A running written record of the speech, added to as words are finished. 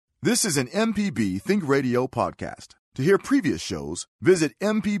This is an MPB Think Radio podcast. To hear previous shows, visit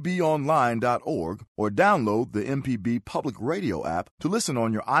mpbonline.org or download the MPB Public Radio app to listen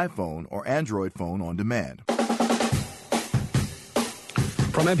on your iPhone or Android phone on demand.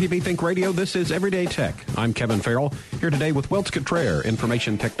 From MPB Think Radio, this is Everyday Tech. I'm Kevin Farrell, here today with Wiltz Cottrell,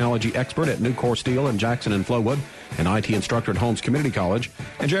 information technology expert at Nucor Steel in Jackson and Flowood, an IT instructor at Holmes Community College,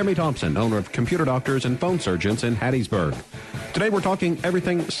 and Jeremy Thompson, owner of Computer Doctors and Phone Surgeons in Hattiesburg. Today we're talking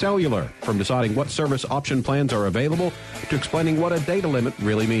everything cellular, from deciding what service option plans are available to explaining what a data limit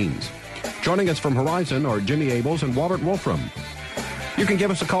really means. Joining us from Verizon are Jimmy Abels and Robert Wolfram. You can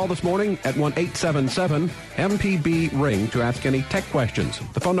give us a call this morning at 1-877-MPB-RING to ask any tech questions.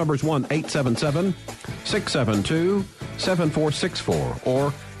 The phone number is 1-877-672-7464,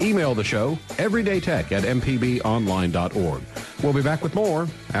 or email the show everydaytech@mpbonline.org. We'll be back with more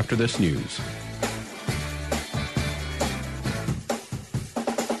after this news.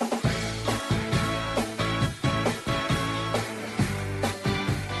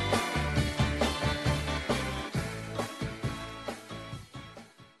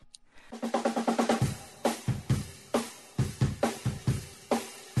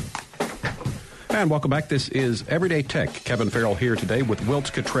 And welcome back. This is Everyday Tech. Kevin Farrell here today with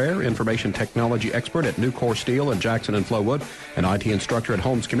Wiltz Cottrell, information technology expert at Nucor Steel in Jackson and Flowood, an IT instructor at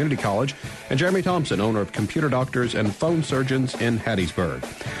Holmes Community College, and Jeremy Thompson, owner of Computer Doctors and Phone Surgeons in Hattiesburg.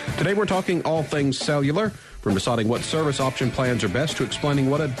 Today we're talking all things cellular, from deciding what service option plans are best to explaining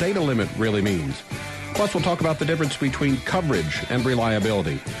what a data limit really means. Plus, we'll talk about the difference between coverage and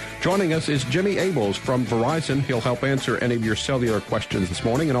reliability. Joining us is Jimmy Abels from Verizon. He'll help answer any of your cellular questions this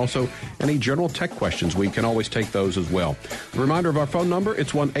morning, and also any general tech questions. We can always take those as well. A reminder of our phone number,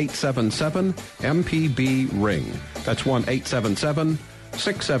 it's 1-877-MPB-RING. That's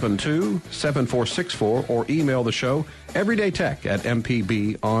 1-877-672-7464, or email the show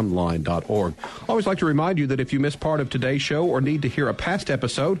everydaytech@mpbonline.org. I always like to remind you that if you missed part of today's show or need to hear a past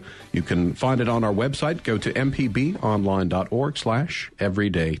episode, you can find it on our website. Go to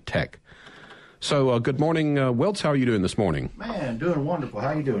mpbonline.org/everydaytech. So, good morning, Wiltz. How are you doing this morning? Man, doing wonderful.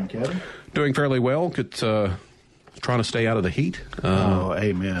 How you doing, Kevin? Doing fairly well. It's trying to stay out of the heat.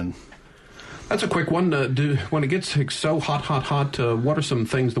 Amen. That's a quick one. When it gets so hot, what are some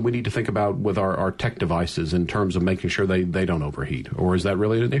things that we need to think about with our tech devices in terms of making sure they don't overheat? Or is that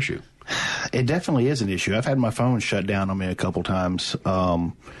really an issue? It definitely is an issue. I've had my phone shut down on me a couple times.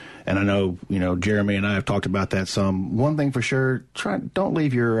 And I know, Jeremy and I have talked about that some. One thing for sure, don't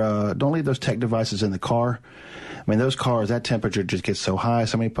leave those tech devices in the car. I mean, those cars, that temperature just gets so high.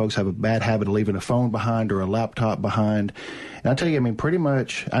 So many folks have a bad habit of leaving a phone behind or a laptop behind. And I'll tell you, pretty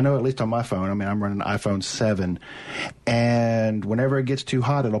much, I know at least on my phone, I'm running an iPhone 7. And whenever it gets too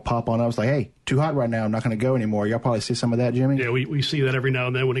hot, it'll pop on. I was like, hey, too hot right now. I'm not going to go anymore. Y'all probably see some of that, Jimmy? Yeah, we see that every now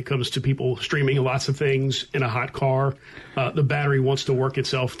and then when it comes to people streaming lots of things in a hot car. The battery wants to work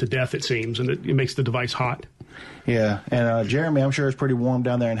itself to death, it seems, and it makes the device hot. Yeah, and Jeremy, I'm sure it's pretty warm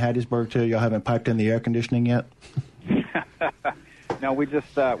down there in Hattiesburg, too. Y'all haven't piped in the air conditioning yet? No, we just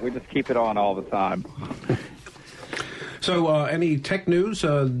keep it on all the time. So, any tech news,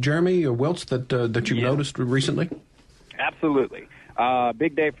 Jeremy or Wiltz, that you've noticed recently? Absolutely.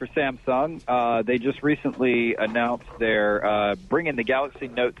 Big day for Samsung. They just recently announced they're bringing the Galaxy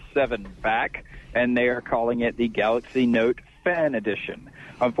Note 7 back, and they are calling it the Galaxy Note Fan Edition.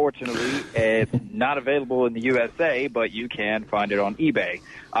 Unfortunately, it's not available in the USA, but you can find it on eBay.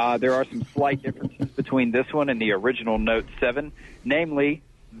 There are some slight differences between this one and the original Note 7, namely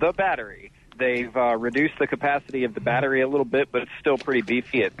the battery. They've reduced the capacity of the battery a little bit, but it's still pretty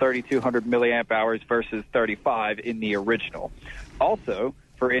beefy at 3,200 milliamp hours versus 35 in the original. Also,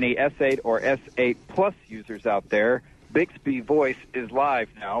 for any S8 or S8 Plus users out there, Bixby Voice is live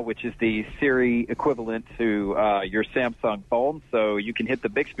now, which is the Siri equivalent to your Samsung phone. So you can hit the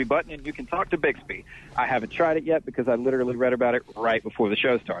Bixby button and you can talk to Bixby. I haven't tried it yet because I literally read about it right before the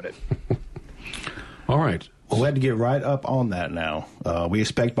show started. All right. Well, we had to get right up on that now. We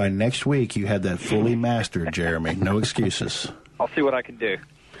expect by next week you had that fully mastered, Jeremy. No excuses. I'll see what I can do.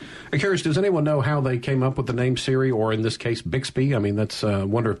 I'm curious, does anyone know how they came up with the name Siri, or in this case, Bixby? I mean, that's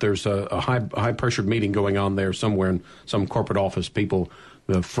wonder if there's a high-pressured meeting going on there somewhere in some corporate office, people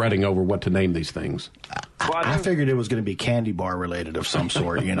fretting over what to name these things. I figured it was going to be candy bar related of some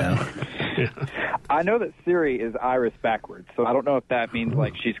sort, I know that Siri is Iris backwards, so I don't know if that means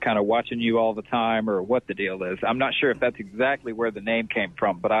like she's kind of watching you all the time or what the deal is. I'm not sure if that's exactly where the name came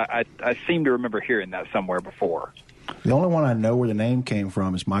from, but I seem to remember hearing that somewhere before. The only one I know where the name came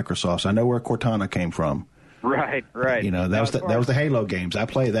from is Microsoft's. I know where Cortana came from. Right. That was the Halo games. I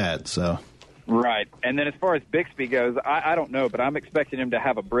play that, so. Right. And then as far as Bixby goes, I don't know, but I'm expecting him to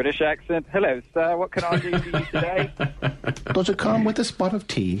have a British accent. Hello, sir. What can I do for you today? Does it come with a spot of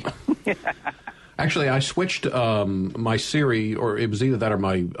tea? Actually, I switched my Siri, or it was either that or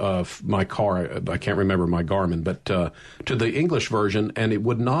my car. I can't remember, my Garmin, but to the English version, and it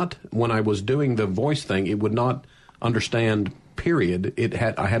would not, when I was doing the voice thing, it would not understand period.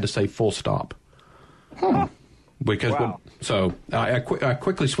 I had to say full stop. Because I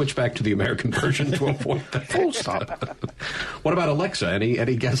quickly switched back to the American version to avoid that. Full stop. What about Alexa?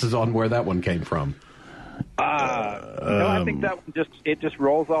 Any guesses on where that one came from? No, I think that one just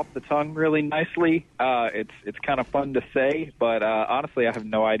rolls off the tongue really nicely. It's kind of fun to say, but honestly, I have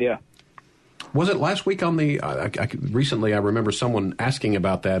no idea. Was it last week on the? Recently, I remember someone asking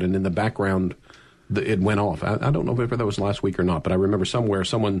about that, and in the background, it went off. I don't know if that was last week or not, but I remember somewhere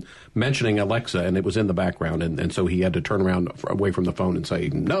someone mentioning Alexa, and it was in the background, and so he had to turn around away from the phone and say,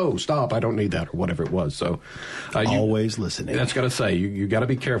 "No, stop! I don't need that," or whatever it was. So, always listening. That's got to say you got to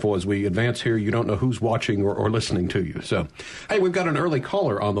be careful as we advance here. You don't know who's watching or listening to you. So, hey, we've got an early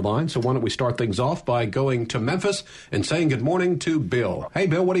caller on the line, so why don't we start things off by going to Memphis and saying good morning to Bill. Hey,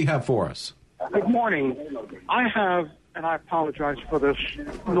 Bill, what do you have for us? Good morning. I have, and I apologize for this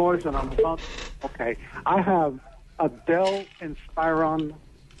noise, and I'm about. Okay, I have a Dell Inspiron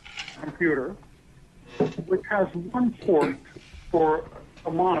computer, which has one port for a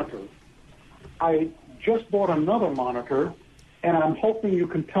monitor. I just bought another monitor, and I'm hoping you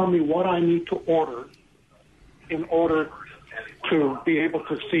can tell me what I need to order in order to be able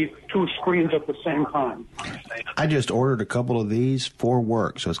to see two screens at the same time. I just ordered a couple of these for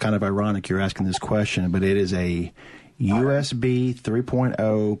work, so it's kind of ironic you're asking this question, but it is a USB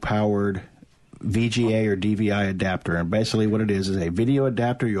 3.0 powered VGA or DVI adapter, and basically what it is a video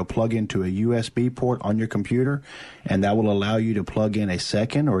adapter you'll plug into a USB port on your computer, and that will allow you to plug in a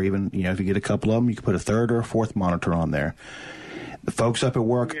second, or even, if you get a couple of them, you can put a third or a fourth monitor on there. The folks up at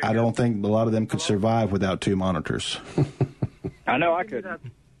work, I don't think a lot of them could survive without two monitors. I know I could. That's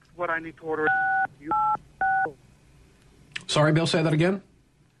what I need to order. Sorry, Bill, say that again?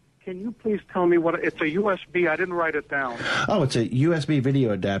 Can you please tell me what it's a USB? I didn't write it down. Oh, it's a USB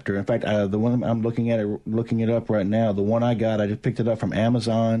video adapter. In fact, the one I'm looking it up right now. The one I got, I just picked it up from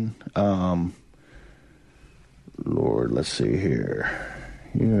Amazon. Lord, let's see here.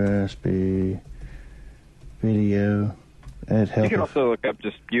 USB video. You can also look up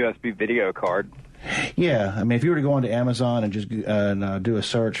just USB video card. Yeah, I mean, if you were to go onto Amazon and just do a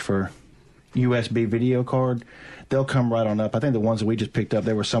search for USB video card, they'll come right on up. I think the ones that we just picked up,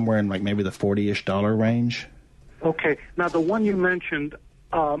 they were somewhere in like maybe the $40-ish range. Okay. Now, the one you mentioned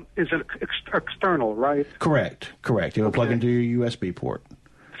is an external, right? Correct. It will plug into your USB port.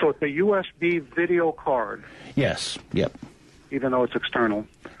 So it's a USB video card? Yes. Yep. Even though it's external?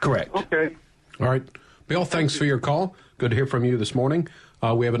 Correct. Okay. All right. Bill, thanks for your call. Good to hear from you this morning.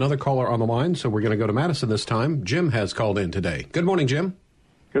 We have another caller on the line, so we're going to go to Madison this time. Jim has called in today. Good morning, Jim.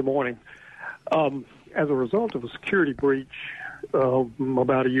 Good morning. As a result of a security breach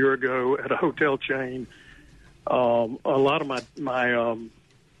about a year ago at a hotel chain, a lot of my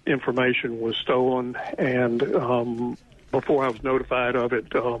information was stolen, and before I was notified of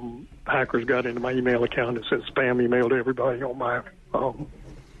it, hackers got into my email account and sent spam email to everybody on my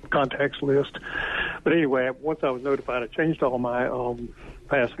contacts list. But anyway, once I was notified, I changed all my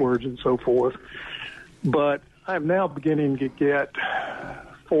passwords and so forth. But I'm now beginning to get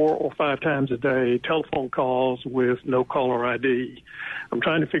 4 or 5 times a day telephone calls with no caller ID. I'm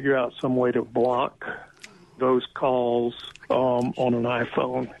trying to figure out some way to block those calls on an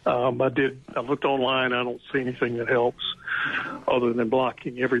iPhone. I looked online. I don't see anything that helps other than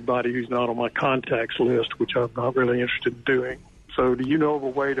blocking everybody who's not on my contacts list, which I'm not really interested in doing. So do you know of a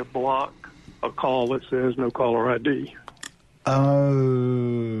way to block a call that says no caller ID? Oh.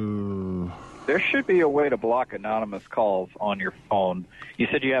 There should be a way to block anonymous calls on your phone. You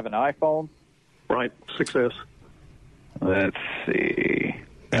said you have an iPhone? Right, 6S. Let's see.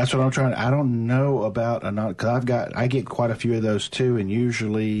 That's what I'm trying. I don't know about because I get quite a few of those too, and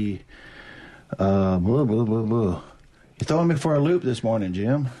usually, You're throwing me for a loop this morning,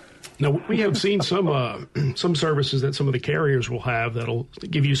 Jim. Now, we have seen some services that some of the carriers will have that'll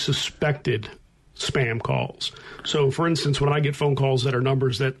give you suspected spam calls. So, for instance, when I get phone calls that are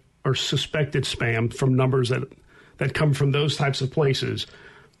numbers that are suspected spam from numbers that come from those types of places,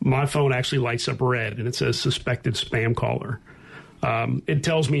 my phone actually lights up red and it says suspected spam caller. It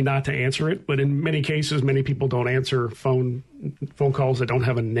tells me not to answer it, but in many cases, many people don't answer phone calls that don't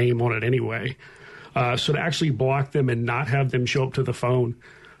have a name on it anyway. So to actually block them and not have them show up to the phone,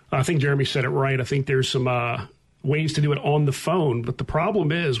 I think Jeremy said it right. I think there's some ways to do it on the phone. But the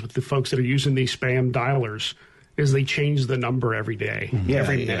problem is with the folks that are using these spam dialers is they change the number every day,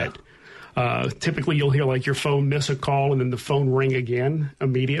 every minute. Typically, you'll hear like your phone miss a call and then the phone ring again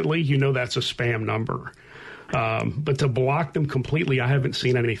immediately. You know that's a spam number. But to block them completely, I haven't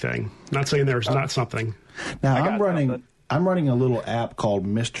seen anything. Not saying there's not something. Now, I'm running a little app called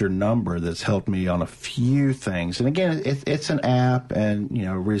Mr. Number that's helped me on a few things. And again, it's an app, and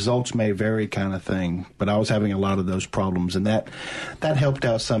results may vary, kind of thing. But I was having a lot of those problems, and that helped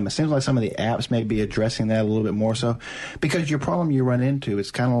out some. It seems like some of the apps may be addressing that a little bit more so, because your problem you run into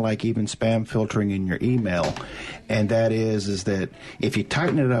is kind of like even spam filtering in your email, and that is that if you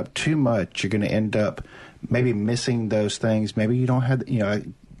tighten it up too much, you're going to end up maybe missing those things. Maybe you don't have,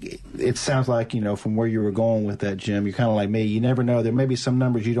 it sounds like, from where you were going with that, Jim, you're kind of like me. You never know. There may be some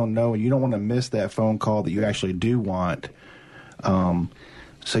numbers you don't know, and you don't want to miss that phone call that you actually do want.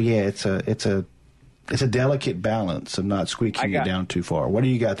 So yeah, it's a delicate balance of not squeaking it down too far. What do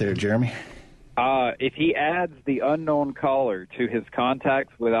you got there, Jeremy? If he adds the unknown caller to his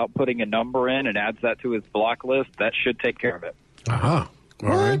contacts without putting a number in and adds that to his block list, that should take care of it. All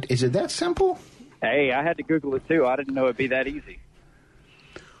right. Is it that simple? Hey, I had to Google it too. I didn't know it'd be that easy.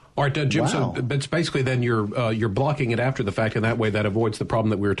 All right, Jim, Wow. so it's basically then you're blocking it after the fact, and that way that avoids the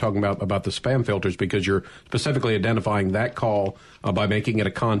problem that we were talking about the spam filters, because you're specifically identifying that call by making it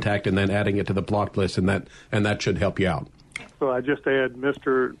a contact and then adding it to the blocked list, and that should help you out. So I just add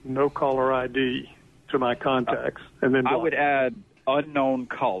Mr. No Caller ID to my contacts, and then I would add unknown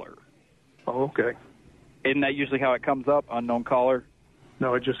caller. Oh, okay. Isn't that usually how it comes up, unknown caller?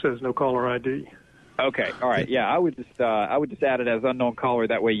 No, it just says no caller ID. Okay, all right. Yeah, I would just add it as unknown caller.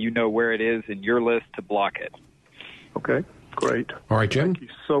 That way you know where it is in your list to block it. Okay, great. All right, Jim. Thank you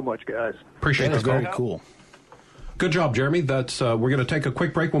so much, guys. Appreciate That's the call. very cool. Good job, Jeremy. That's we're going to take a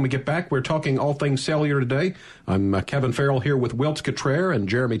quick break. When we get back, we're talking all things cellular today. I'm Kevin Farrell here with Wiltz Cottrell and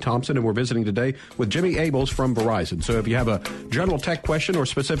Jeremy Thompson, and we're visiting today with Jimmy Abels from Verizon. So if you have a general tech question or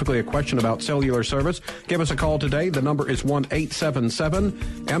specifically a question about cellular service, give us a call today. The number is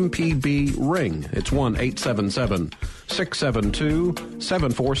 1-877-MPB-RING. It's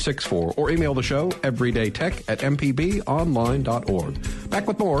 1-877-672-7464. Or email the show, everydaytech@mpbonline.org. Back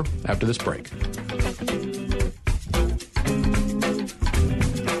with more after this break.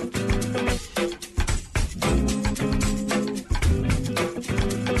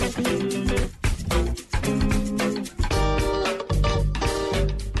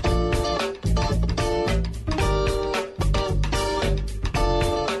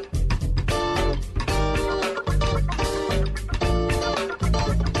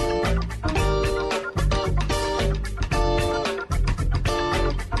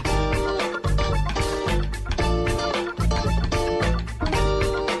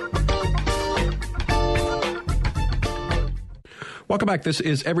 Welcome back. This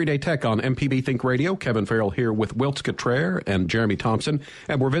is Everyday Tech on MPB Think Radio. Kevin Farrell here with Wiltz Cottrell and Jeremy Thompson,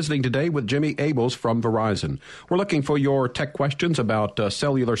 and we're visiting today with Jimmy Abels from Verizon. We're looking for your tech questions about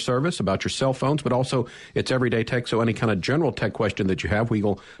cellular service, about your cell phones, but also it's Everyday Tech, so any kind of general tech question that you have, we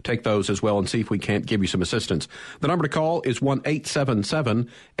will take those as well and see if we can't give you some assistance. The number to call is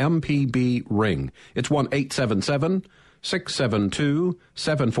 1-877-MPB-RING. It's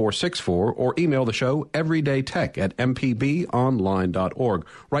 1-877-672-7464, or email the show everydaytech@mpbonline.org.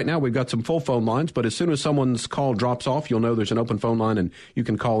 Right now we've got some full phone lines, but as soon as someone's call drops off, you'll know there's an open phone line and you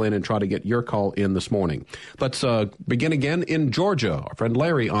can call in and try to get your call in this morning. Let's begin again in Georgia. Our friend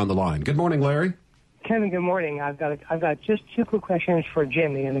Larry on the line. Good morning, Larry. Kevin, good morning. I've got just two quick questions for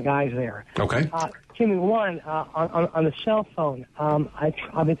Jimmy and the guys there. Okay. Jimmy, one, on the cell phone, I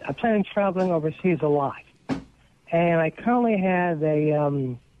plan on traveling overseas a lot. And I currently have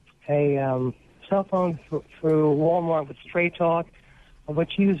a cell phone through Walmart with Straight Talk,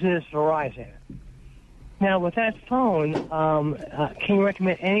 which uses Verizon. Now, with that phone, can you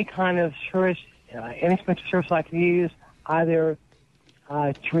recommend any kind of service, any special service I can use, either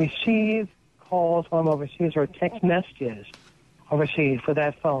to receive calls while I'm overseas or text messages overseas for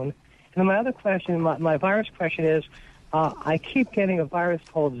that phone? And then my other question, my virus question is, I keep getting a virus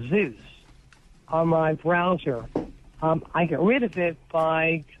called Zeus on my browser. I get rid of it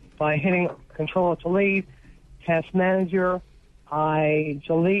by hitting Control-Delete, Task Manager. I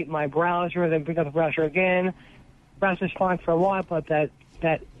delete my browser, then bring up the browser again. Browser's fine for a while, but that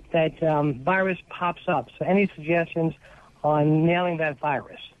virus pops up. So any suggestions on nailing that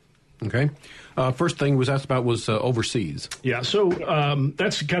virus? Okay. First thing was asked about was overseas. Yeah, so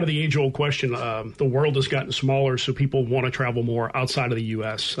that's kind of the age-old question. The world has gotten smaller, so people want to travel more outside of the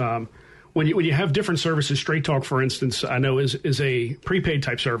U.S. When you have different services, Straight Talk, for instance, I know is a prepaid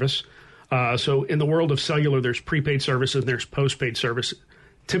type service. So in the world of cellular, there's prepaid services and there's postpaid service.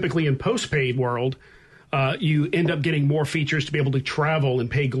 Typically in postpaid world, you end up getting more features to be able to travel and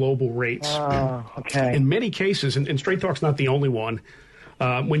pay global rates. Okay. In many cases, and Straight Talk's not the only one,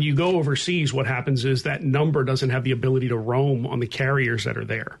 when you go overseas, what happens is that number doesn't have the ability to roam on the carriers that are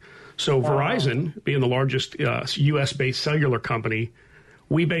there. So Verizon, being the largest U.S.-based cellular company,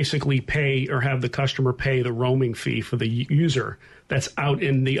 we basically pay or have the customer pay the roaming fee for the user that's out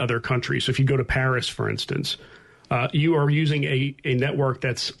in the other country. So if you go to Paris, for instance, you are using a network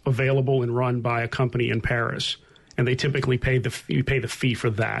that's available and run by a company in Paris, and they typically pay the fee for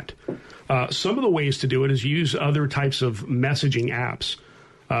that. Some of the ways to do it is use other types of messaging apps.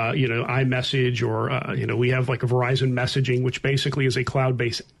 iMessage, or we have like a Verizon messaging, which basically is a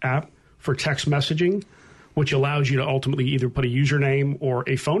cloud-based app for text messaging, which allows you to ultimately either put a username or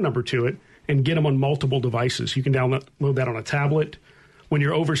a phone number to it and get them on multiple devices. You can download that on a tablet. When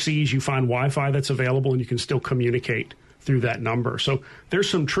you're overseas, you find Wi-Fi that's available, and you can still communicate through that number. So there's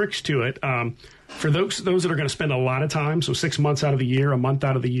some tricks to it. For those that are going to spend a lot of time, so 6 months out of the year, a month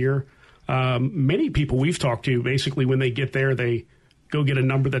out of the year, many people we've talked to, basically when they get there, they go get a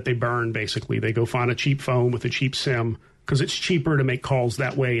number that they burn, basically. They go find a cheap phone with a cheap SIM because it's cheaper to make calls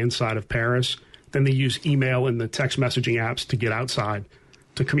that way inside of Paris. Then they use email and the text messaging apps to get outside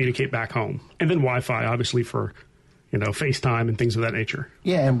to communicate back home. And then Wi-Fi, obviously, for FaceTime and things of that nature.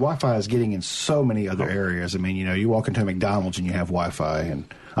 Yeah, and Wi-Fi is getting in so many other areas. I mean, you walk into a McDonald's and you have Wi-Fi,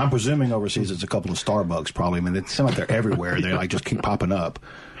 and I'm presuming overseas it's a couple of Starbucks probably. I mean, it seems like they're everywhere. They just keep popping up.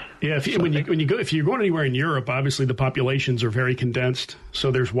 Yeah, if you're going anywhere in Europe, obviously the populations are very condensed. So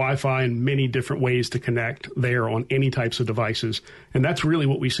there's Wi-Fi and many different ways to connect there on any types of devices. And that's really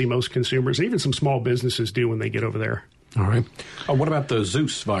what we see most consumers, and even some small businesses do when they get over there. All right. What about the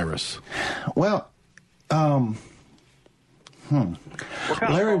Zeus virus? Well, Larry,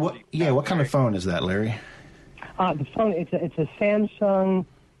 what kind of phone is that, Larry? The phone, it's a Samsung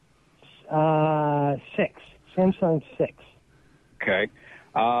 6. Samsung 6. Okay.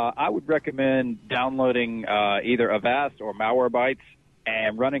 I would recommend downloading either Avast or Malwarebytes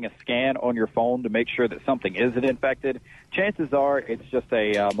and running a scan on your phone to make sure that something isn't infected. Chances are it's just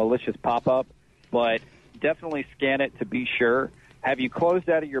a malicious pop-up, but definitely scan it to be sure. Have you closed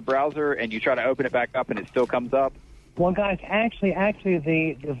out of your browser and you try to open it back up and it still comes up? Well, guys, actually,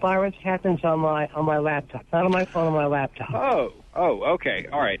 the virus happens on my laptop, not on my phone, on my laptop. Oh, okay,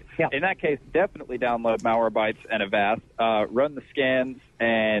 all right. Yeah. In that case, definitely download Malwarebytes and Avast, run the scans,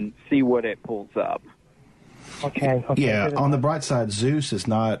 and see what it pulls up. Okay. Yeah, on the bright side, Zeus is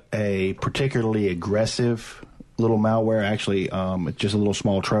not a particularly aggressive little malware. Actually, it's just a little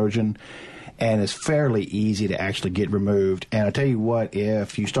small Trojan, and it's fairly easy to actually get removed. And I tell you what,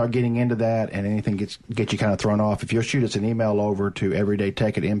 if you start getting into that and anything gets you kind of thrown off, if you'll shoot us an email over to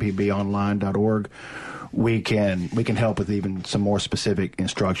everydaytech@mpbonline.org, we can help with even some more specific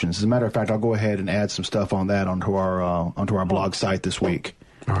instructions. As a matter of fact, I'll go ahead and add some stuff on that onto our blog site this week.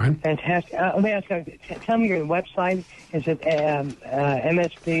 All right. Fantastic. Let me ask you, tell me your website. Is it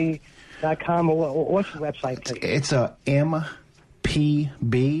msb.com, or what's your website, please? It's a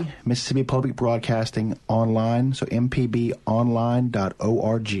MPB, Mississippi Public Broadcasting Online, so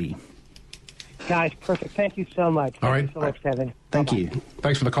mpbonline.org. Guys, perfect. Thank you so much. All right. Thank you so much, Kevin. Thank you.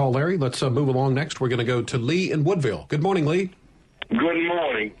 Thanks for the call, Larry. Let's move along next. We're going to go to Lee in Woodville. Good morning, Lee. Good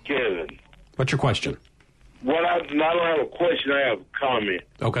morning, Kevin. What's your question? I don't have a question, I have a comment.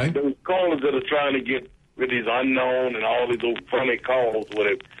 Okay. There's callers that are trying to get rid of these unknown and all these old funny calls,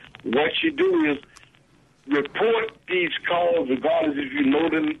 whatever. What you do is report these calls, regardless if you know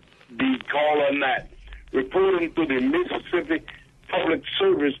the call or not. Report them to the Mississippi Public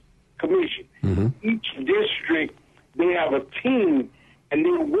Service Commission. Mm-hmm. Each district, they have a team, and they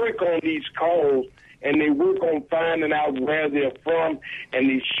work on these calls, and they work on finding out where they're from, and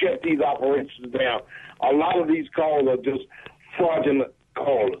they shut these operations down. A lot of these calls are just fraudulent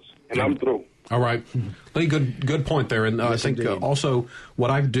callers, and I'm through. All right. Lee, good point there. And I think also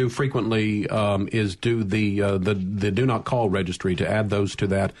what I do frequently is do the do not call registry, to add those to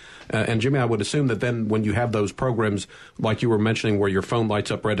that. And Jimmy, I would assume that then when you have those programs, like you were mentioning, where your phone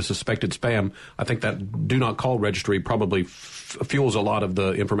lights up red as suspected spam, I think that do not call registry probably fuels a lot of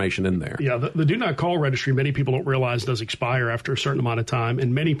the information in there. Yeah, the do not call registry, many people don't realize, does expire after a certain amount of time,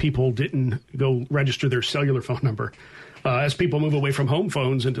 and many people didn't go register their cellular phone number. As people move away from home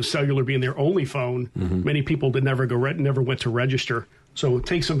phones into cellular being their only phone, many people never went to register. So it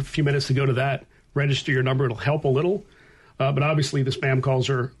takes a few minutes to go to that, register your number. It'll help a little. But obviously the spam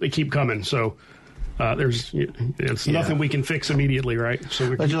calls they keep coming. So It's nothing we can fix immediately, right?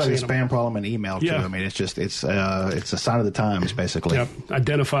 So it's just like a spam problem in email too. I mean, it's a sign of the times, basically. Yep.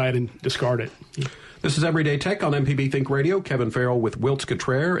 Identify it and discard it. This is Everyday Tech on MPB Think Radio. Kevin Farrell with Wiltz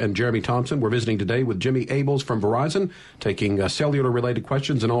Cottrell and Jeremy Thompson. We're visiting today with Jimmy Abels from Verizon, taking cellular-related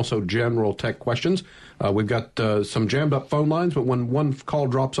questions and also general tech questions. We've got some jammed-up phone lines, but when one call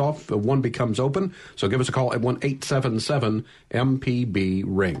drops off, one becomes open. So give us a call at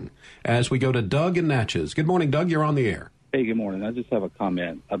 1-877-MPB-RING. As we go to Doug in Natchez. Good morning, Doug. You're on the air. Hey, good morning. I just have a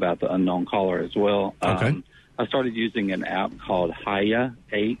comment about the unknown caller as well. Okay. I started using an app called Hiya,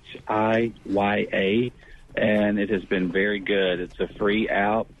 Hiya, and it has been very good. It's a free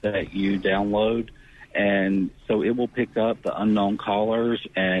app that you download, and so it will pick up the unknown callers,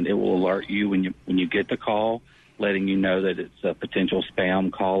 and it will alert you when you get the call, letting you know that it's a potential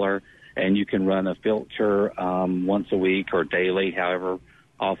spam caller, and you can run a filter once a week or daily, however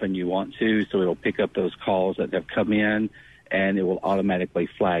often you want to, so it'll pick up those calls that have come in, and it will automatically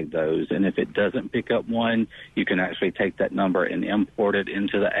flag those. And if it doesn't pick up one, you can actually take that number and import it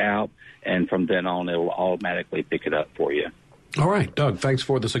into the app, and from then on, it will automatically pick it up for you. All right, Doug, thanks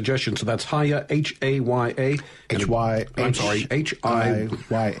for the suggestion. So that's Hiya, H-A-Y-A. I'm sorry,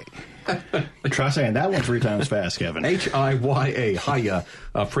 H-I-Y-A. Try saying that one 3 times fast, Kevin. Hiya, Hiya,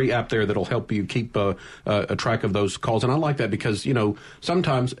 a free app there that'll help you keep a track of those calls. And I like that because,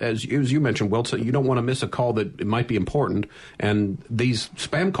 sometimes, as you mentioned, Wilt, you don't want to miss a call that might be important. And these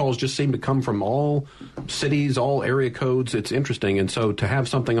spam calls just seem to come from all cities, all area codes. It's interesting. And so to have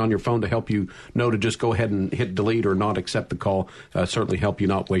something on your phone to help you know to just go ahead and hit delete or not accept the call certainly help you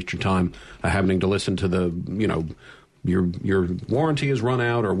not waste your time having to listen to the, your warranty has run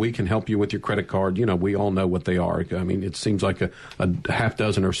out, or we can help you with your credit card. We all know what they are. I mean, it seems like a half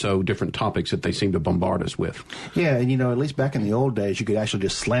dozen or so different topics that they seem to bombard us with. Yeah, and at least back in the old days, you could actually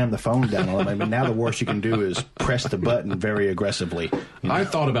just slam the phone down on them. I mean, now the worst you can do is press the button very aggressively. I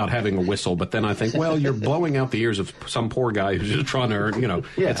thought about having a whistle, but then I think, well, you're blowing out the ears of some poor guy who's just trying to earn,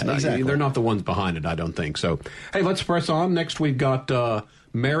 exactly. They're not the ones behind it, I don't think. So, hey, let's press on. Next, we've got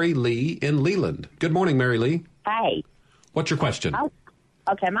Mary Lee in Leland. Good morning, Mary Lee. Hi. What's your question?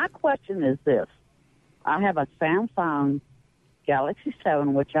 Okay, my question is this. I have a Samsung Galaxy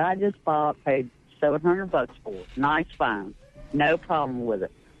 7, which I just bought, paid $700 for. Nice phone. No problem with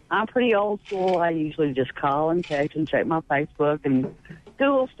it. I'm pretty old school. I usually just call and text and check my Facebook and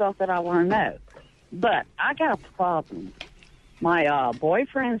Google stuff that I want to know. But I got a problem. My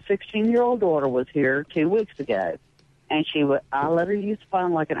boyfriend's 16-year-old daughter was here 2 weeks ago, and I let her use the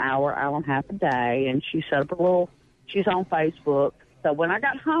phone like an hour and a half a day, and she set up she's on Facebook. So when I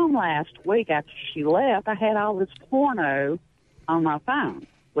got home last week after she left, I had all this porno on my phone,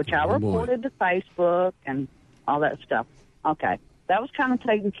 which I reported to Facebook and all that stuff. Okay, that was kind of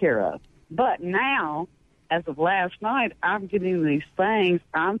taken care of. But now, as of last night, I'm getting these things.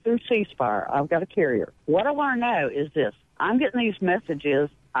 I'm through C-Spire. I've got a carrier. What I want to know is this. I'm getting these messages.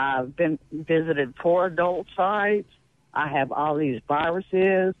 I've been visited 4 adult sites. I have all these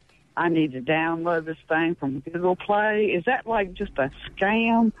viruses. I need to download this thing from Google Play. Is that like just a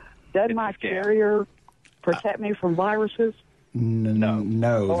scam? Does my carrier protect me from viruses?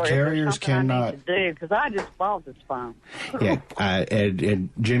 No. Carriers cannot. Because I just bought this phone. Yeah, and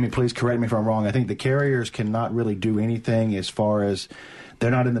Jimmy, please correct me if I'm wrong. I think the carriers cannot really do anything as far as they're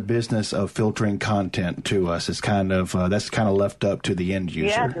not in the business of filtering content to us. It's kind of that's kind of left up to the end user.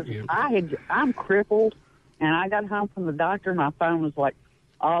 Yeah, because I'm crippled, and I got home from the doctor. My phone was like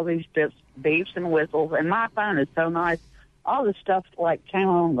all these beeps and whistles, and my phone is so nice. All this stuff like came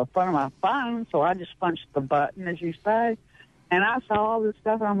on the front of my phone, so I just punched the button, as you say, and I saw all this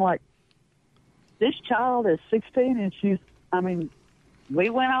stuff, and I'm like, this child is 16, and we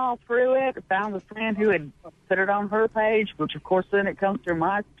went all through it, found a friend who had put it on her page, which, of course, then it comes through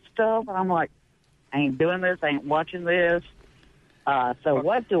my stuff, and I'm like, I ain't doing this, I ain't watching this. So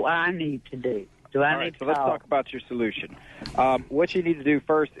what do I need to do? Let's talk about your solution. What you need to do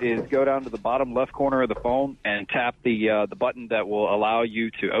first is go down to the bottom left corner of the phone and tap the button that will allow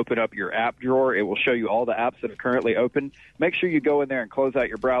you to open up your app drawer. It will show you all the apps that are currently open. Make sure you go in there and close out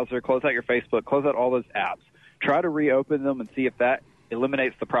your browser, close out your Facebook, close out all those apps. Try to reopen them and see if that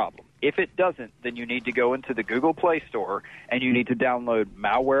eliminates the problem. If it doesn't, then you need to go into the Google Play Store and you need to download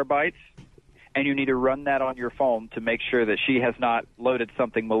Malwarebytes, and you need to run that on your phone to make sure that she has not loaded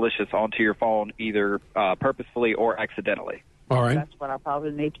something malicious onto your phone, either purposefully or accidentally. All right. That's what I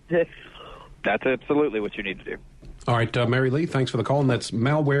probably need to do. That's absolutely what you need to do. All right, Mary Lee, thanks for the call. And that's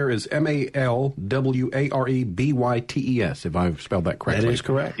malware is Malwarebytes, if I've spelled that correctly. That is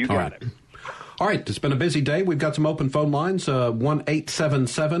correct. You got it. All right, it's been a busy day. We've got some open phone lines.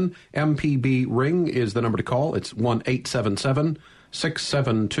 1-877-MPB-RING is the number to call. It's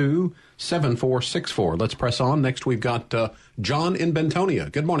 1-877-672-7464. Let's press on. Next, we've got John in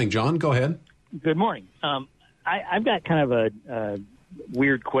Bentonia. Good morning, John. Go ahead. Good morning. I've got kind of a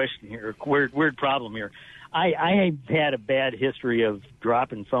weird question here, weird problem here. I have had a bad history of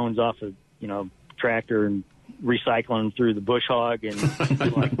dropping phones off a tractor and recycling them through the bush hog and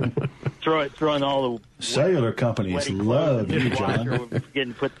throwing all the cellular companies love you, John.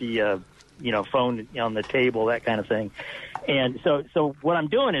 Forgetting to put the phone on the table, that kind of thing. And so what I'm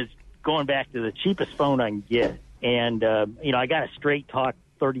doing is going back to the cheapest phone I can get, and I got a Straight Talk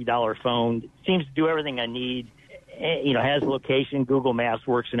 $30 phone. It seems to do everything I need. Has location, Google Maps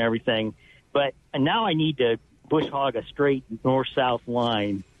works and everything. But now I need to bush hog a straight north-south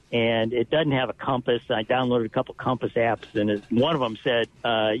line, and it doesn't have a compass. I downloaded a couple compass apps, and one of them said,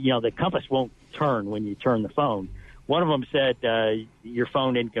 the compass won't turn when you turn the phone. One of them said, your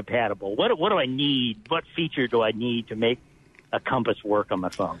phone incompatible. What do I need? What feature do I need to make a compass work on my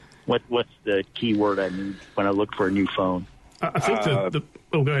phone? What's the key word I need when I look for a new phone? I think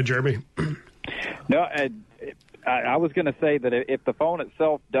go ahead, Jeremy. No, I was going to say that if the phone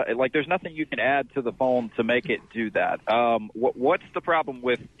itself, there's nothing you can add to the phone to make it do that. What's the problem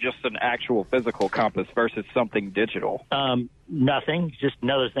with just an actual physical compass versus something digital? Nothing. Just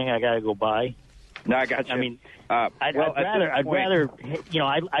another thing I got to go buy. No, I got you. I mean, I'd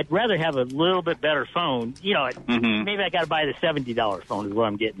rather have a little bit better phone. Maybe I got to buy the $70 phone is what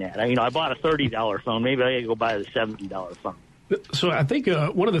I'm getting at. I bought a $30 phone. Maybe I got to go buy the $70 phone. So I think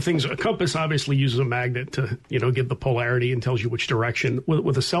one of the things, a compass obviously uses a magnet to, give the polarity and tells you which direction.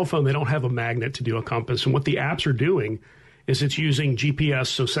 With a cell phone, they don't have a magnet to do a compass. And what the apps are doing is it's using GPS,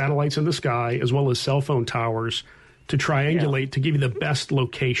 so satellites in the sky, as well as cell phone towers to triangulate to give you the best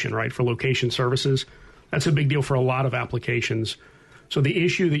location, right, for location services. That's a big deal for a lot of applications. So the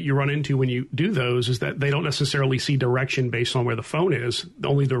issue that you run into when you do those is that they don't necessarily see direction based on where the phone is,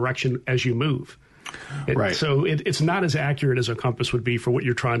 only direction as you move. Right. So it's not as accurate as a compass would be for what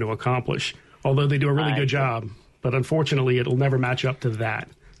you're trying to accomplish, although they do a really good job. But unfortunately, it'll never match up to that.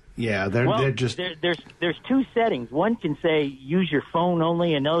 Yeah, they're just... There's two settings. One can say use your phone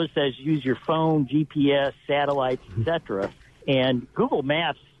only, and another says use your phone, GPS, satellites, etc. And Google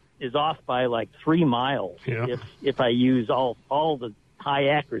Maps is off by like 3 miles if I use all the high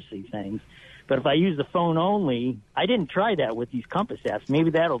accuracy things. But if I use the phone only, I didn't try that with these compass apps. Maybe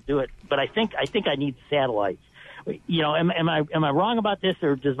that'll do it. But I think I need satellites. Am I wrong about this,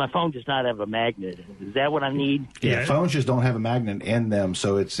 or does my phone just not have a magnet? Is that what I need? Yeah, phones just don't have a magnet in them,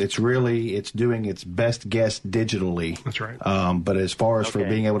 so it's doing its best guess digitally. That's right. But as far as for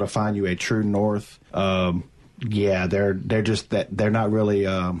being able to find you a true north, they're just that they're not really.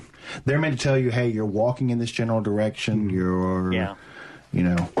 They're meant to tell you, hey, you're walking in this general direction.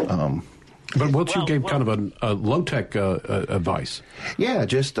 But you gave kind of a low-tech advice. Yeah,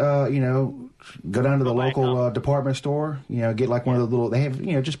 just, go down to the local department store, get like one of the little, they have,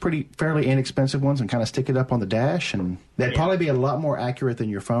 just fairly inexpensive ones and kind of stick it up on the dash. And that'd probably be a lot more accurate than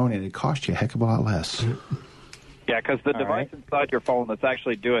your phone, and it'd cost you a heck of a lot less. Yeah, because the device inside your phone that's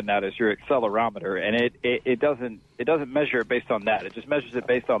actually doing that is your accelerometer, and it doesn't measure it based on that. It just measures it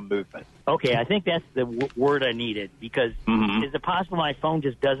based on movement. Okay, I think that's the word I needed, because is it possible my phone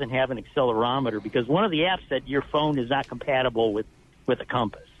just doesn't have an accelerometer? Because one of the apps said your phone is not compatible with a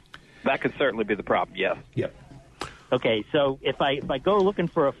compass. That could certainly be the problem, yes. Yep. Okay, so if I go looking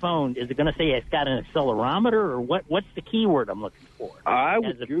for a phone, is it going to say it's got an accelerometer, or what's the keyword I'm looking for? I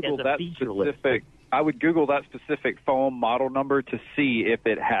would Google that specific. I would Google that specific phone model number to see if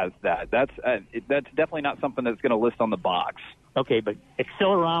it has that. That's definitely not something that's going to list on the box. Okay, but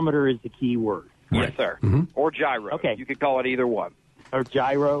accelerometer is the key word. Yes, sir. Mm-hmm. Or gyro. Okay. You could call it either one. Or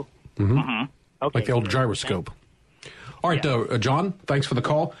gyro? Mm-hmm. Okay. Like the old gyroscope. All right, John, thanks for the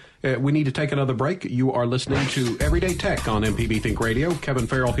call. We need to take another break. You are listening to Everyday Tech on MPB Think Radio. Kevin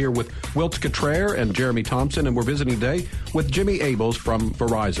Farrell here with Wilt Cottrell and Jeremy Thompson, and we're visiting today with Jimmy Abels from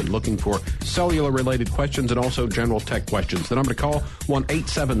Verizon, looking for cellular-related questions and also general tech questions. The number to call,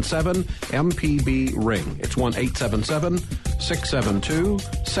 1-877-MPB-RING. It's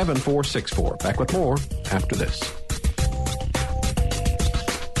 1-877-672-7464. Back with more after this.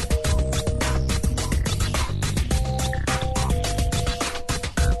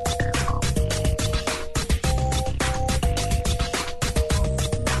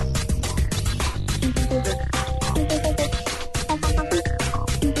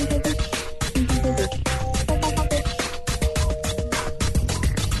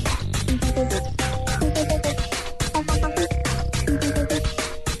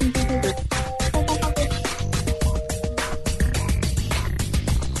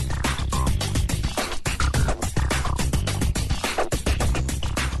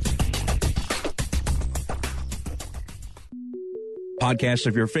 Podcasts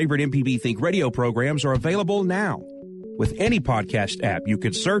of your favorite MPB Think Radio programs are available now. With any podcast app, you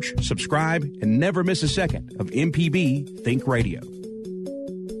can search, subscribe, and never miss a second of MPB Think Radio.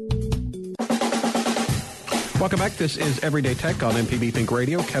 Welcome back. This is Everyday Tech on MPB Think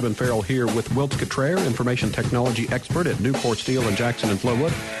Radio. Kevin Farrell here with Wilt Cottrell, information technology expert at Nucor Steel in Jackson and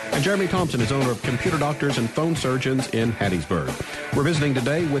Flowood, and Jeremy Thompson is owner of Computer Doctors and Phone Surgeons in Hattiesburg. We're visiting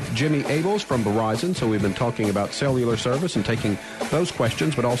today with Jimmy Abels from Verizon, so we've been talking about cellular service and taking those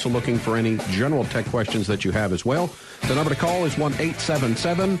questions, but also looking for any general tech questions that you have as well. The number to call is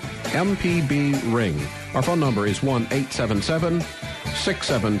 1-877-MPB-RING. Our phone number is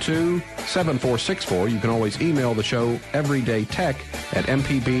 1-877-672-7464. You can always email the show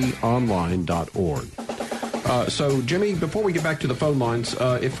everydaytech@mpbonline.org. So, Jimmy, before we get back to the phone lines,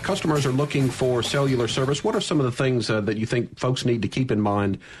 if customers are looking for cellular service, what are some of the things that you think folks need to keep in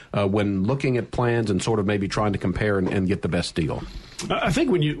mind when looking at plans and sort of maybe trying to compare and get the best deal? I think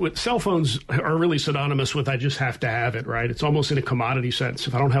when cell phones are really synonymous with I just have to have it, right? It's almost in a commodity sense.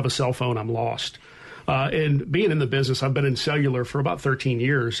 If I don't have a cell phone, I'm lost. And being in the business, I've been in cellular for about 13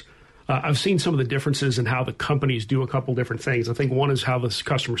 years. I've seen some of the differences in how the companies do a couple different things. I think one is how the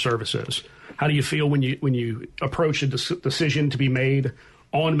customer service is. How do you feel when you approach a decision to be made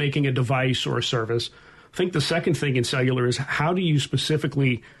on making a device or a service? I think the second thing in cellular is how do you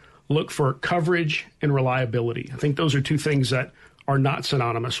specifically look for coverage and reliability? I think those are two things that are not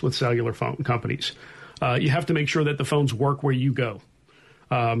synonymous with cellular phone companies. You have to make sure that the phones work where you go.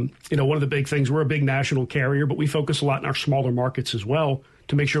 One of the big things, we're a big national carrier, but we focus a lot in our smaller markets as well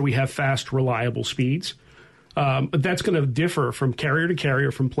to make sure we have fast, reliable speeds. But that's going to differ from carrier to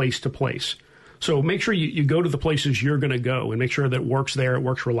carrier, from place to place. So make sure you go to the places you're going to go and make sure that it works there, it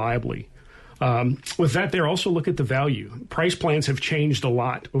works reliably. With that there, also look at the value. Price plans have changed a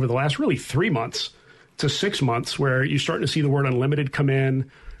lot over the last really 3 months to 6 months, where you're starting to see the word unlimited come in.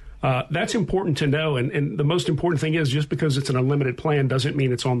 That's important to know. And the most important thing is just because it's an unlimited plan doesn't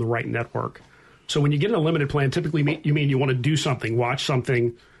mean it's on the right network. So when you get an unlimited plan, typically you mean you want to do something, watch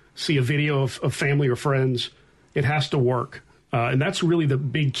something, see a video of family or friends. It has to work. And that's really the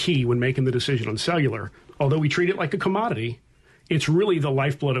big key when making the decision on cellular. Although we treat it like a commodity, it's really the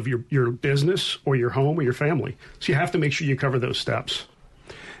lifeblood of your business or your home or your family. So you have to make sure you cover those steps.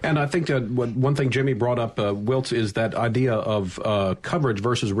 And I think that one thing Jimmy brought up, Wiltz, is that idea of coverage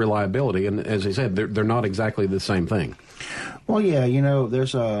versus reliability. And as he said, they're not exactly the same thing. Well, yeah,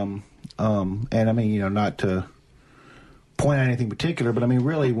 there's, and I mean, not to point out anything particular, but I mean,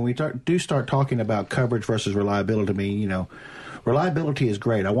 really, when we start talking about coverage versus reliability, to me, reliability is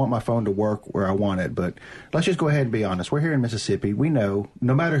great. I want my phone to work where I want it, but let's just go ahead and be honest. We're here in Mississippi. We know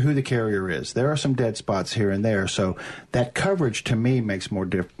no matter who the carrier is, there are some dead spots here and there. So that coverage to me makes more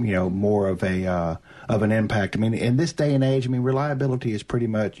of an impact. I mean, in this day and age, I mean, reliability is pretty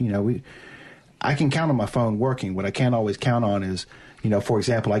much, I can count on my phone working. What I can't always count on is, for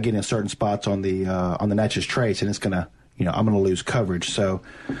example, I get in certain spots on the Natchez Trace, and it's gonna, I'm gonna lose coverage. So.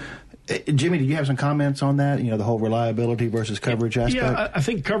 Jimmy, do you have some comments on that? The whole reliability versus coverage aspect? Yeah, I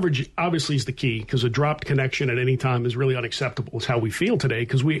think coverage obviously is the key, because a dropped connection at any time is really unacceptable. It's how we feel today,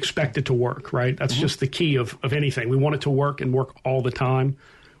 because we expect it to work, right? That's just the key of anything. We want it to work and work all the time.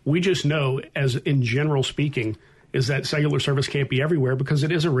 We just know, as in general speaking, is that cellular service can't be everywhere because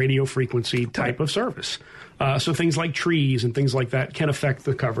it is a radio frequency type of service. So things like trees and things like that can affect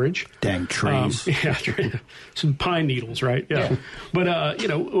the coverage. Dang trees. Some pine needles, right? Yeah. But,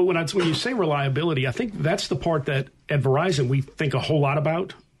 when you say reliability, I think that's the part that at Verizon we think a whole lot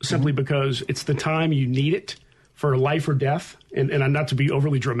about, simply because it's the time you need it for life or death. And not to be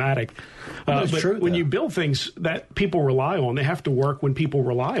overly dramatic, but true, when you build things that people rely on, they have to work when people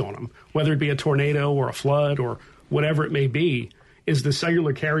rely on them, whether it be a tornado or a flood or whatever it may be. Is the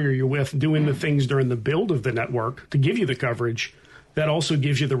cellular carrier you're with doing the things during the build of the network to give you the coverage that also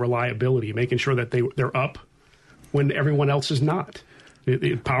gives you the reliability, making sure that they're up when everyone else is not?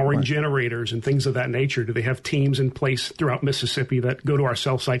 Powering generators and things of that nature. Do they have teams in place throughout Mississippi that go to our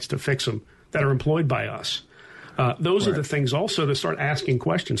cell sites to fix them, that are employed by us? Those are the things also to start asking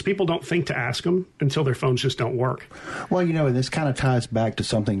questions. People don't think to ask them until their phones just don't work. Well, and this kind of ties back to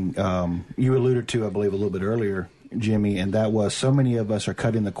something you alluded to, I believe, a little bit earlier, Jimmy, and that was so many of us are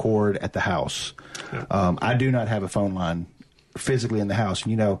cutting the cord at the house. Yeah. I do not have a phone line physically in the house.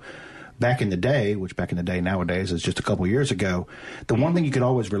 Back in the day, which back in the day nowadays is just a couple of years ago, the one thing you could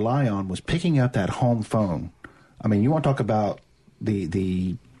always rely on was picking up that home phone. I mean, you want to talk about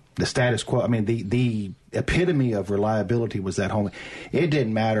the status quo. I mean, the epitome of reliability was that home. It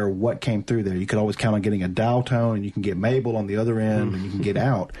didn't matter what came through there. You could always count on getting a dial tone, and you can get Mabel on the other end, and you can get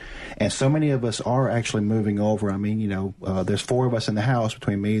out. And so many of us are actually moving over. I mean, there's 4 of us in the house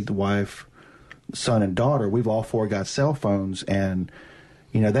between me, the wife, son, and daughter. We've all 4 got cell phones, and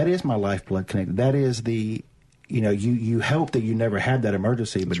that is my lifeblood connected. That is the you hope that you never had that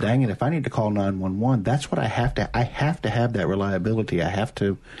emergency, but dang it, if I need to call 911, that's what I have to. I have to have that reliability. I have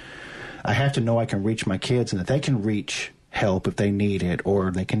to know I can reach my kids and that they can reach help if they need it, or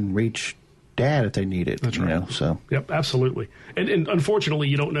they can reach Dad if they need it. That's right. So yep, absolutely. And unfortunately,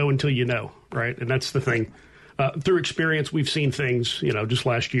 you don't know until you know, right? And that's the thing. Through experience, we've seen things. Just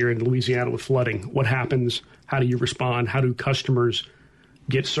last year in Louisiana with flooding. What happens? How do you respond? How do customers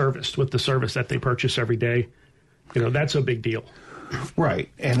get serviced with the service that they purchase every day? That's a big deal. Right.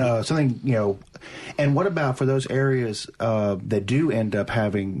 And and what about for those areas that do end up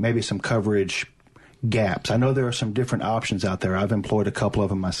having maybe some coverage gaps? I know there are some different options out there. I've employed a couple of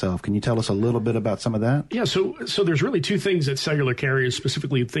them myself. Can you tell us a little bit about some of that? Yeah, so there's really 2 things that cellular carriers,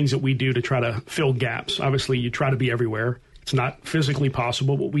 specifically things that we do to try to fill gaps. Obviously, you try to be everywhere. It's not physically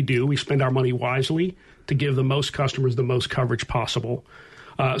possible. What we do, we spend our money wisely to give the most customers the most coverage possible.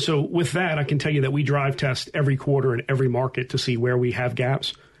 So with that, I can tell you that we drive test every quarter in every market to see where we have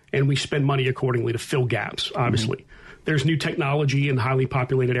gaps, and we spend money accordingly to fill gaps, obviously. Mm-hmm. There's new technology in highly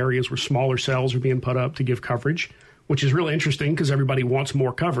populated areas where smaller cells are being put up to give coverage, which is really interesting because everybody wants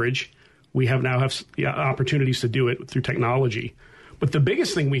more coverage. We now have opportunities to do it through technology. But the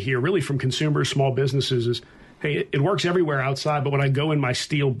biggest thing we hear really from consumers, small businesses is, hey, it works everywhere outside, but when I go in my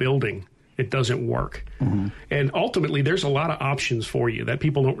steel building, it doesn't work. Mm-hmm. And ultimately, there's a lot of options for you that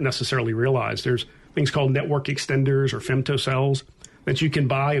people don't necessarily realize. There's things called network extenders or femtocells that you can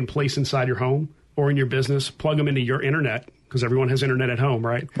buy and place inside your home or in your business, plug them into your internet, because everyone has internet at home,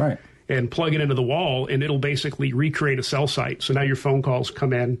 right? Right. And plug it into the wall, and it'll basically recreate a cell site. So now your phone calls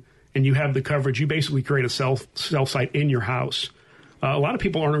come in, and you have the coverage. You basically create a cell site in your house. A lot of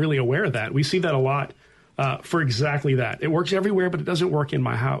people aren't really aware of that. We see that a lot. For exactly that. It works everywhere, but it doesn't work in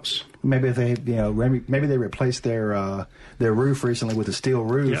my house. Maybe they replaced their roof recently with a steel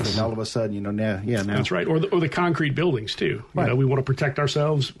roof, yes. And all of a sudden, now. That's right. Or the concrete buildings too. Right. We want to protect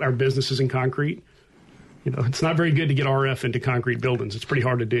ourselves. Our business is in concrete. It's not very good to get RF into concrete buildings. It's pretty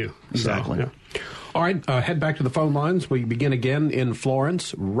hard to do. Exactly. So, yeah. All right, head back to the phone lines. We begin again in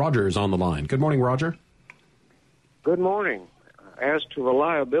Florence. Roger's on the line. Good morning, Roger. Good morning. As to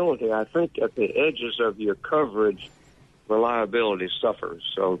reliability, I think at the edges of your coverage, reliability suffers.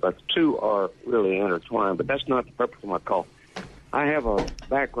 So the 2 are really intertwined, but that's not the purpose of my call. I have a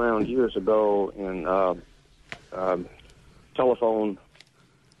background years ago in telephone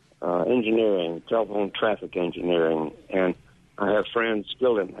engineering, telephone traffic engineering, and I have friends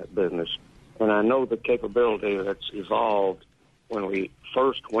still in that business. And I know the capability that's evolved when we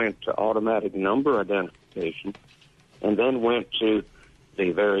first went to automatic number identification, and then went to the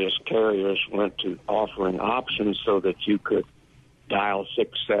various carriers, went to offering options so that you could dial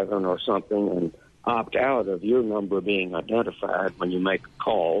 67 or something and opt out of your number being identified when you make a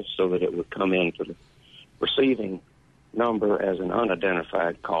call so that it would come into the receiving number as an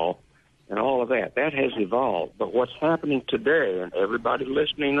unidentified call, and all of that. That has evolved. But what's happening today, and everybody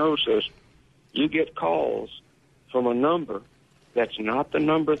listening knows this, you get calls from a number that's not the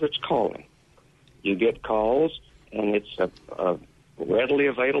number that's calling. You get calls, and it's a readily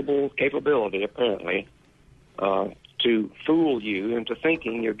available capability, apparently, to fool you into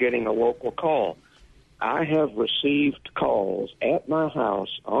thinking you're getting a local call. I have received calls at my house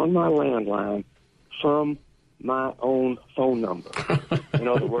on my landline from my own phone number. In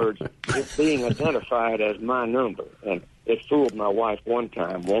other words, it's being identified as my number. And it fooled my wife one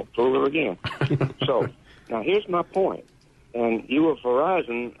time, won't fool her again. So, now here's my point. And you of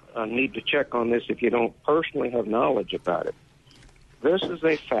Verizon need to check on this if you don't personally have knowledge about it. This is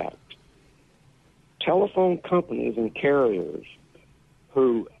a fact. Telephone companies and carriers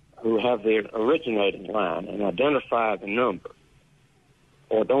who have their originating line and identify the number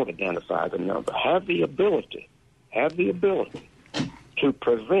or don't identify the number have the ability to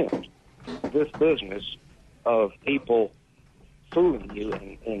prevent this business of people fooling you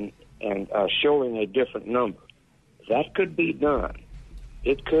and showing a different number. That could be done.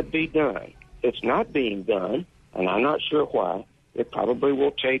 It could be done. It's not being done, and I'm not sure why. It probably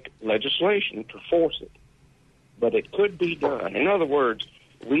will take legislation to force it. But it could be done. In other words,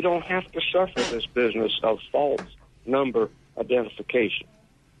 we don't have to suffer this business of false number identification.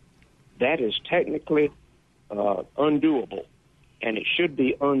 That is technically undoable, and it should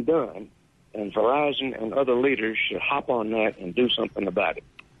be undone, and Verizon and other leaders should hop on that and do something about it.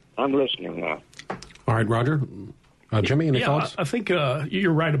 I'm listening now. All right, Roger. Jimmy, any thoughts? I think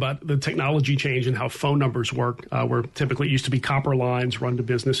you're right about the technology change and how phone numbers work, where typically it used to be copper lines run to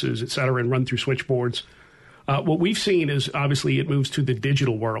businesses, et cetera, and run through switchboards. What we've seen is obviously it moves to the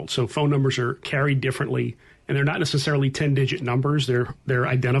digital world. So phone numbers are carried differently, and they're not necessarily 10-digit numbers. They're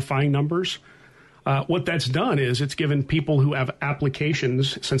identifying numbers. What that's done is it's given people who have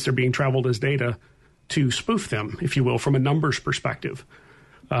applications, since they're being traveled as data, to spoof them, if you will, from a numbers perspective.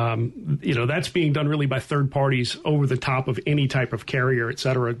 That's being done really by third parties over the top of any type of carrier, et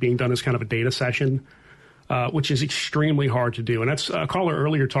cetera, being done as kind of a data session, which is extremely hard to do. And that's a caller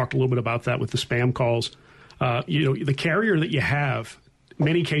earlier talked a little bit about that with the spam calls. The carrier that you have,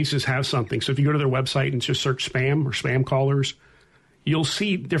 many cases have something. So if you go to their website and just search spam or spam callers, you'll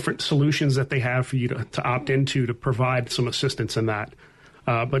see different solutions that they have for you to opt into to provide some assistance in that.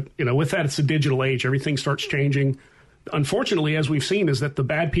 But with that, it's a digital age. Everything starts changing. Unfortunately, as we've seen, is that the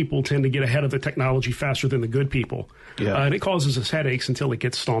bad people tend to get ahead of the technology faster than the good people. Yeah. And it causes us headaches until it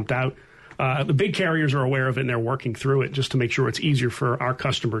gets stomped out. The big carriers are aware of it, and they're working through it just to make sure it's easier for our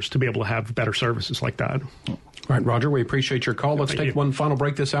customers to be able to have better services like that. All right, Roger, we appreciate your call. Let's take one final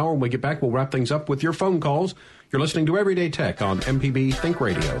break this hour. When we get back, we'll wrap things up with your phone calls. You're listening to Everyday Tech on MPB Think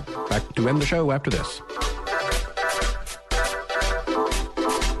Radio. Back to end the show after this.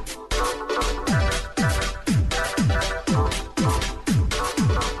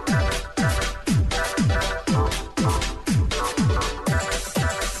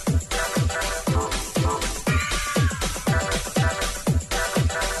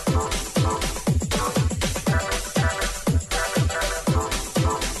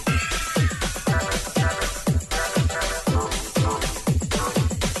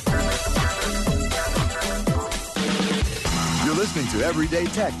 Everyday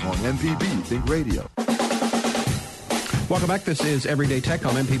Tech on MPB Think Radio. Welcome back. This is Everyday Tech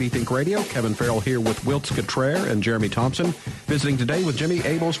on MPB Think Radio. Kevin Farrell here with Wilt Cottrell and Jeremy Thompson, visiting today with Jimmy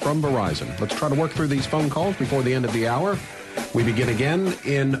Abels from Verizon. Let's try to work through these phone calls before the end of the hour. We begin again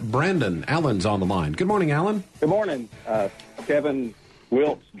in Brandon. Alan's on the line. Good morning, Alan. Good morning, Kevin,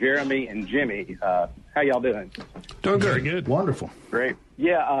 Wilt, Jeremy, and Jimmy. How y'all doing? Doing good. Very good. Wonderful. Great.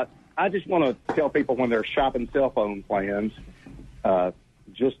 Yeah, I just want to tell people when they're shopping cell phone plans,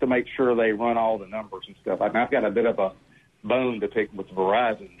 just to make sure they run all the numbers and stuff. I've got a bit of a bone to pick with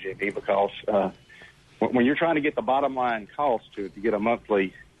Verizon, Jimmy, because when you're trying to get the bottom line cost to get a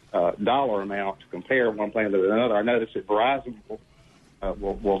monthly dollar amount to compare one plan to another, I noticed that Verizon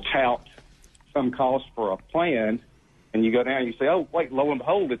will tout some cost for a plan, and you go down and you say, oh, wait, lo and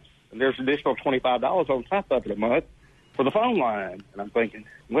behold, there's additional $25 on top of it a month for the phone line. And I'm thinking,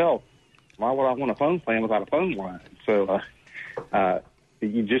 well, why would I want a phone plan without a phone line? So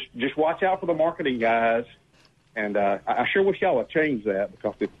you just watch out for the marketing guys, and I sure wish y'all would change that,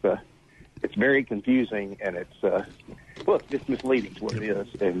 because it's very confusing, and it's misleading to what it is.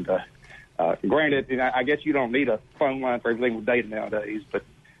 And granted, I guess you don't need a phone line for everything with data nowadays, but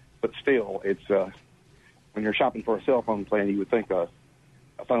still, it's when you're shopping for a cell phone plan, you would think a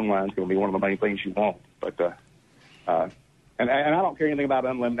phone line is going to be one of the main things you want. But and I don't care anything about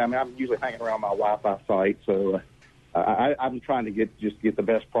unlimited. I mean, I'm usually hanging around my Wi-Fi site, so I'm trying to get the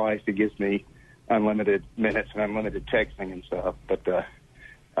best price that gives me unlimited minutes and unlimited texting and stuff. But the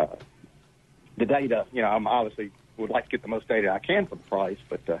data, I obviously would like to get the most data I can for the price.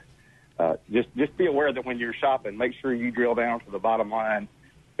 But just be aware that when you're shopping, make sure you drill down to the bottom line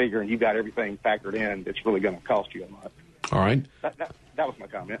figure and you got everything factored in that's really going to cost you a month. All right. That was my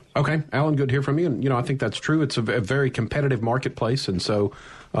comment. Okay. Alan, good to hear from you. And, I think that's true. It's a very competitive marketplace, and so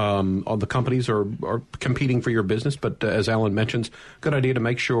all the companies are competing for your business. But as Alan mentions, good idea to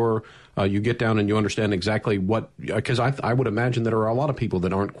make sure you get down and you understand exactly what, because I would imagine there are a lot of people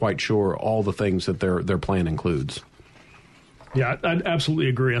that aren't quite sure all the things that their plan includes. Yeah, I absolutely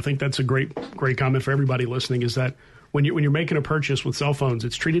agree. I think that's a great comment for everybody listening, is that when you're making a purchase with cell phones,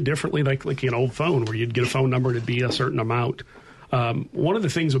 it's treated differently like an old phone where you'd get a phone number and it'd be a certain amount. One of the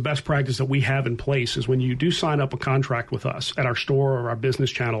things of best practice that we have in place is when you do sign up a contract with us at our store or our business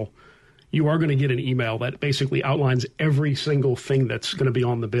channel, you are going to get an email that basically outlines every single thing that's going to be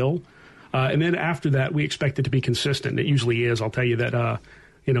on the bill. And then after that, we expect it to be consistent. It usually is. I'll tell you that,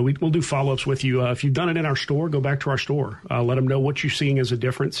 we'll do follow-ups with you. If you've done it in our store, go back to our store. Let them know what you're seeing as a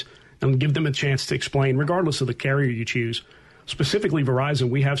difference and give them a chance to explain, regardless of the carrier you choose. Specifically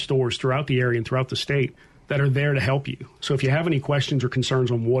Verizon, we have stores throughout the area and throughout the state that are there to help you. So if you have any questions or concerns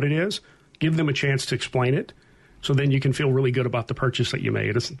on what it is, give them a chance to explain it, so then you can feel really good about the purchase that you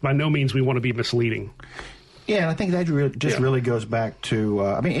made. It's by no means we want to be misleading. Yeah, and I think that really goes back to,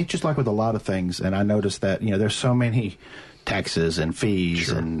 it's just like with a lot of things, and I noticed that, there's so many taxes and fees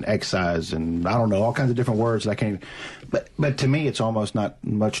and excise and I don't know, all kinds of different words that I can't even, but to me it's almost not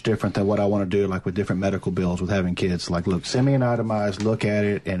much different than what I want to do, like with different medical bills with having kids. Like, look, send me an itemized, look at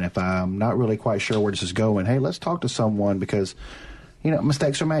it, and if I'm not really quite sure where this is going, hey, let's talk to someone, because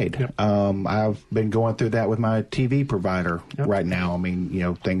mistakes are made. Yep. I've been going through that with my TV provider right now. I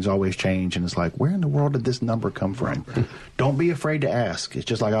mean, things always change, and it's like, where in the world did this number come from? Don't be afraid to ask. It's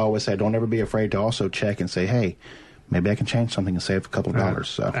just like I always say, don't ever be afraid to also check and say, hey, maybe I can change something and save a couple of dollars.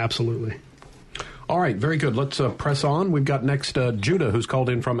 So. Absolutely. All right, very good. Let's press on. We've got next Judah, who's called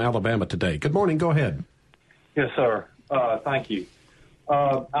in from Alabama today. Good morning. Go ahead. Yes, sir. Thank you.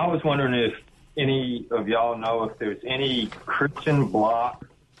 I was wondering if any of y'all know if there's any Christian block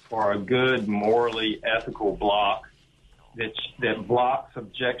or a good, morally ethical block that blocks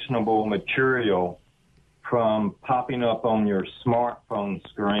objectionable material from popping up on your smartphone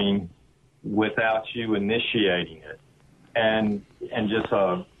screen without you initiating it. And just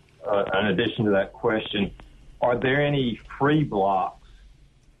in addition to that question, are there any free blocks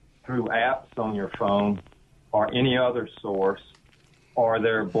through apps on your phone or any other source, or are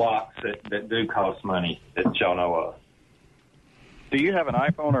there blocks that do cost money that y'all know of? Do you have an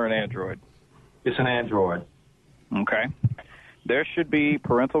iPhone or an Android? It's an Android. Okay. There should be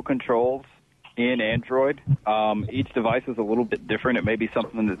parental controls in Android. Each device is a little bit different. It may be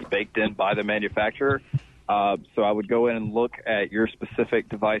something that's baked in by the manufacturer. So I would go in and look at your specific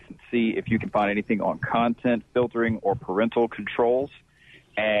device and see if you can find anything on content filtering or parental controls.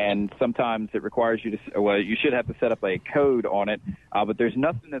 And sometimes it requires you you should have to set up a code on it, but there's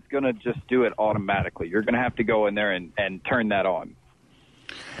nothing that's going to just do it automatically. You're going to have to go in there and turn that on.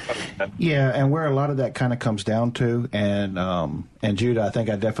 Yeah, and where a lot of that kind of comes down to, and Judah, I think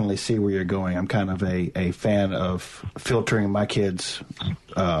I definitely see where you're going. I'm kind of a fan of filtering my kids'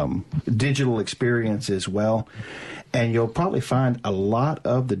 digital experience as well. And you'll probably find a lot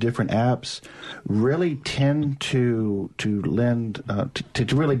of the different apps really tend to lend to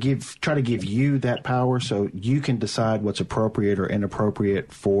really try to give you that power, so you can decide what's appropriate or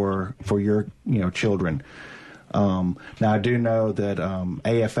inappropriate for your children. Now I do know that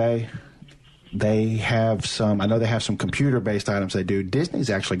AFA, they have some. I know they have some computer-based items they do. Disney's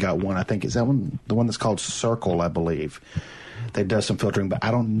actually got one. I think is that one the one that's called Circle, I believe. That does some filtering, but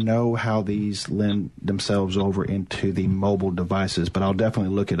I don't know how these lend themselves over into the mobile devices, but I'll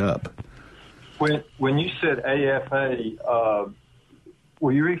definitely look it up. When you said AFA,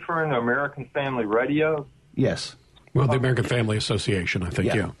 were you referring to American Family Radio? Yes. Well, the American Family Association, I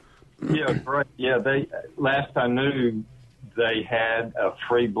think, yeah. Yeah, right. Yeah, last I knew, they had a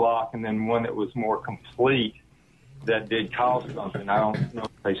free block and then one that was more complete that did cost something. I don't know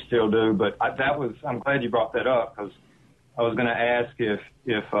if they still do, but I'm glad you brought that up, because I was going to ask if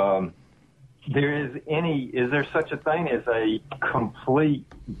is there such a thing as a complete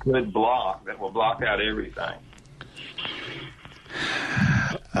good block that will block out everything?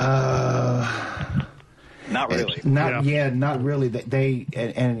 Not really. Not really. They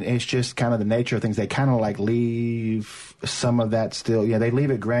and it's just kind of the nature of things. They kind of like leave some of that still. Yeah, they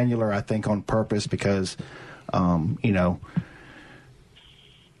leave it granular, I think, on purpose, because it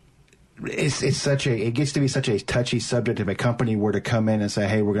gets to be such a touchy subject. If a company were to come in and say,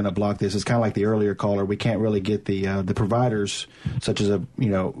 hey, we're going to block this, it's kind of like the earlier caller. We can't really get the providers such as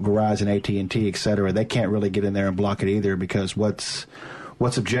Verizon, AT&T, et cetera. They can't really get in there and block it either, because what's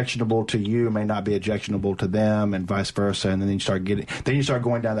objectionable to you may not be objectionable to them, and vice versa. And then you start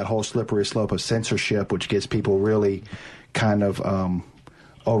going down that whole slippery slope of censorship, which gets people really kind of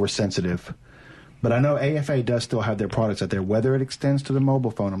oversensitive. But I know AFA does still have their products out there. Whether it extends to the mobile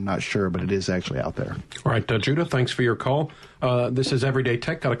phone, I'm not sure, but it is actually out there. All right, Judah, thanks for your call. This is Everyday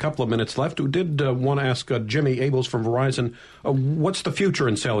Tech. Got a couple of minutes left. We did want to ask Jimmy Abels from Verizon, what's the future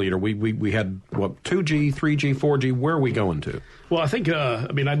in cellular? We had, 2G, 3G, 4G. Where are we going to? Well, I think,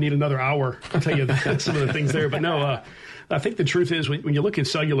 I'd need another hour to tell you some of the things there. But no, I think the truth is when you look at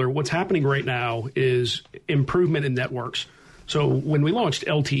cellular, what's happening right now is improvement in networks. So when we launched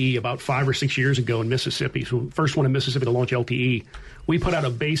LTE about 5 or 6 years ago in Mississippi, so first one in Mississippi to launch LTE, we put out a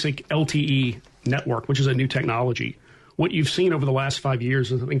basic LTE network, which is a new technology. What you've seen over the last 5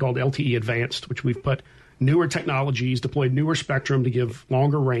 years is something called LTE Advanced, which we've put newer technologies, deployed newer spectrum to give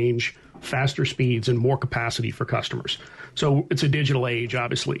longer range, faster speeds, and more capacity for customers. So it's a digital age,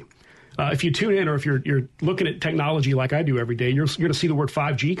 obviously. If you tune in, or if you're looking at technology like I do every day, you're going to see the word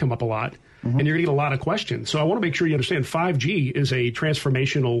 5G come up a lot, and you're going to get a lot of questions. So I want to make sure you understand 5G is a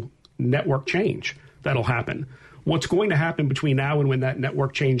transformational network change that'll happen. What's going to happen between now and when that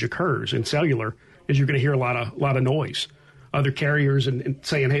network change occurs in cellular is you're going to hear a lot of noise. Other carriers and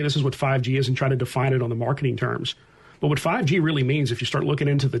saying, hey, this is what 5G is, and trying to define it on the marketing terms. But what 5G really means, if you start looking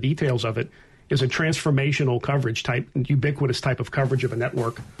into the details of it, is a transformational coverage type, ubiquitous type of coverage of a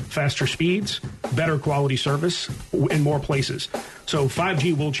network, faster speeds, better quality service in more places. So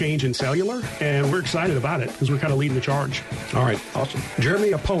 5G will change in cellular, and we're excited about it because we're kind of leading the charge. All right, awesome.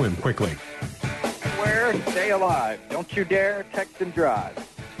 Jeremy, a poem quickly. Where stay alive. Don't you dare text and drive.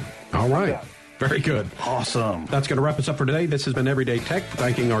 All right. Very good. Awesome. That's going to wrap us up for today. This has been Everyday Tech.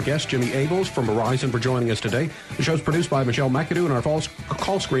 Thanking our guest, Jimmy Abels from Verizon, for joining us today. The show's produced by Michelle McAdoo, and our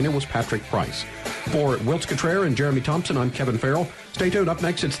call screener was Patrick Price. For Wiltz Cottrell and Jeremy Thompson, I'm Kevin Farrell. Stay tuned. Up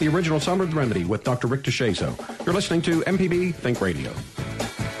next, it's the original Summer of the Remedy with Dr. Rick DeShazo. You're listening to MPB Think Radio.